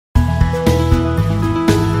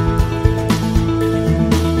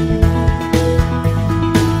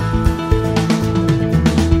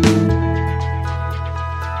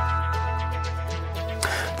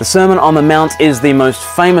The Sermon on the Mount is the most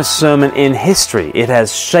famous sermon in history. It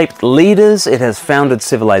has shaped leaders, it has founded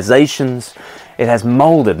civilizations, it has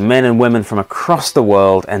molded men and women from across the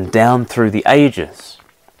world and down through the ages.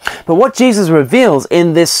 But what Jesus reveals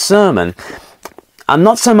in this sermon are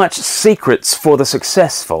not so much secrets for the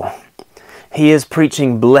successful. He is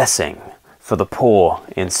preaching blessing for the poor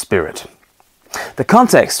in spirit. The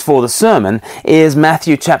context for the sermon is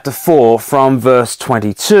Matthew chapter 4 from verse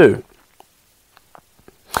 22.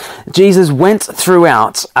 Jesus went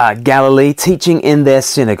throughout Galilee, teaching in their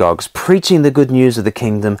synagogues, preaching the good news of the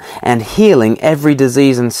kingdom, and healing every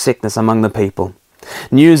disease and sickness among the people.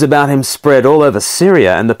 News about him spread all over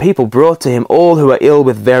Syria, and the people brought to him all who are ill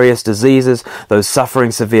with various diseases, those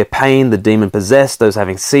suffering severe pain, the demon-possessed, those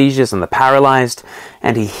having seizures, and the paralyzed,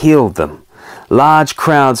 and he healed them. Large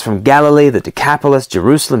crowds from Galilee, the Decapolis,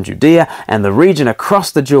 Jerusalem, Judea, and the region across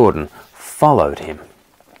the Jordan followed him.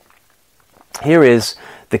 Here is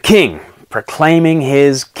the King proclaiming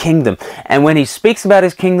his kingdom. And when he speaks about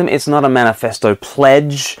his kingdom, it's not a manifesto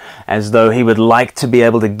pledge, as though he would like to be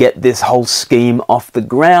able to get this whole scheme off the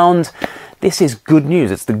ground. This is good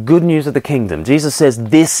news. It's the good news of the kingdom. Jesus says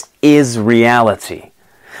this is reality.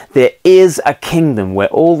 There is a kingdom where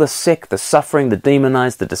all the sick, the suffering, the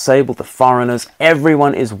demonized, the disabled, the foreigners,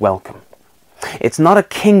 everyone is welcome. It's not a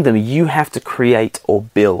kingdom you have to create or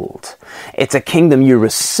build. It's a kingdom you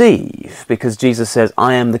receive because Jesus says,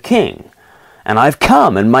 I am the king and I've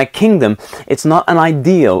come, and my kingdom, it's not an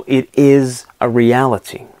ideal, it is a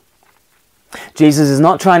reality. Jesus is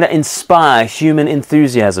not trying to inspire human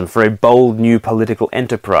enthusiasm for a bold new political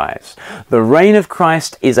enterprise. The reign of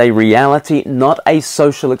Christ is a reality, not a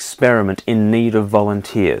social experiment in need of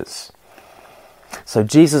volunteers. So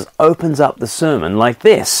Jesus opens up the sermon like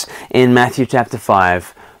this in Matthew chapter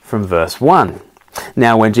 5 from verse 1.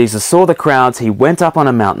 Now when Jesus saw the crowds, he went up on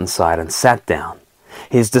a mountainside and sat down.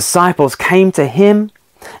 His disciples came to him,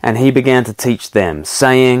 and he began to teach them,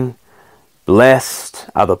 saying, Blessed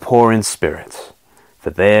are the poor in spirit, for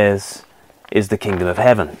theirs is the kingdom of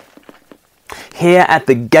heaven. Here at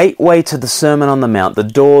the gateway to the Sermon on the Mount, the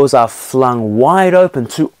doors are flung wide open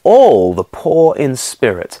to all the poor in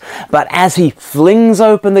spirit. But as he flings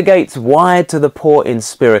open the gates wide to the poor in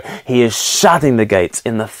spirit, he is shutting the gates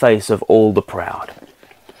in the face of all the proud.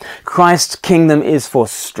 Christ's kingdom is for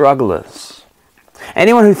strugglers.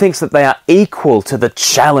 Anyone who thinks that they are equal to the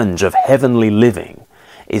challenge of heavenly living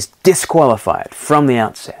is disqualified from the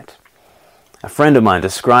outset. A friend of mine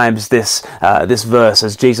describes this verse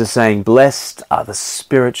as Jesus saying, Blessed are the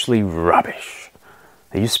spiritually rubbish.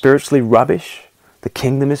 Are you spiritually rubbish? The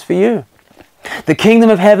kingdom is for you. The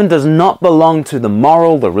kingdom of heaven does not belong to the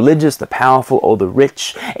moral, the religious, the powerful, or the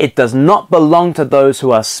rich. It does not belong to those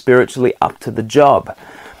who are spiritually up to the job.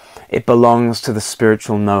 It belongs to the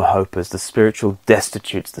spiritual no-hopers, the spiritual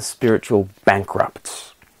destitutes, the spiritual bankrupts.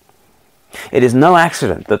 It is no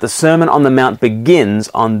accident that the Sermon on the Mount begins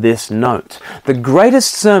on this note. The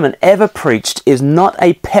greatest sermon ever preached is not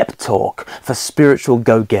a pep talk for spiritual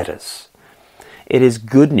go-getters. It is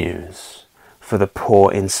good news for the poor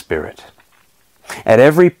in spirit. At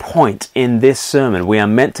every point in this sermon, we are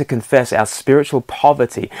meant to confess our spiritual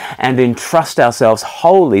poverty and entrust ourselves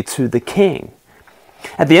wholly to the King.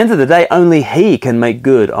 At the end of the day, only He can make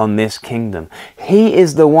good on this kingdom. He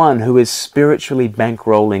is the one who is spiritually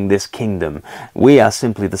bankrolling this kingdom. We are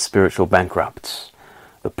simply the spiritual bankrupts,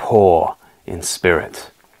 the poor in spirit.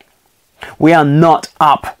 We are not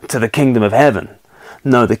up to the kingdom of heaven.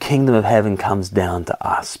 No, the kingdom of heaven comes down to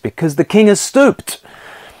us because the King has stooped.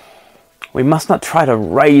 We must not try to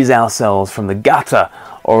raise ourselves from the gutter,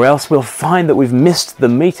 or else we'll find that we've missed the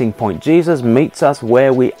meeting point. Jesus meets us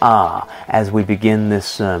where we are as we begin this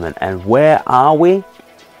sermon. And where are we?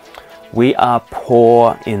 We are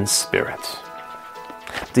poor in spirit.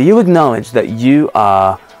 Do you acknowledge that you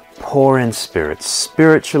are poor in spirit,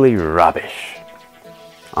 spiritually rubbish?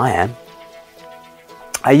 I am.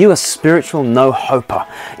 Are you a spiritual no-hoper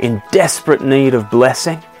in desperate need of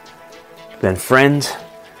blessing? Then friend,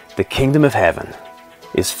 the kingdom of heaven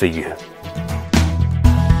is for you.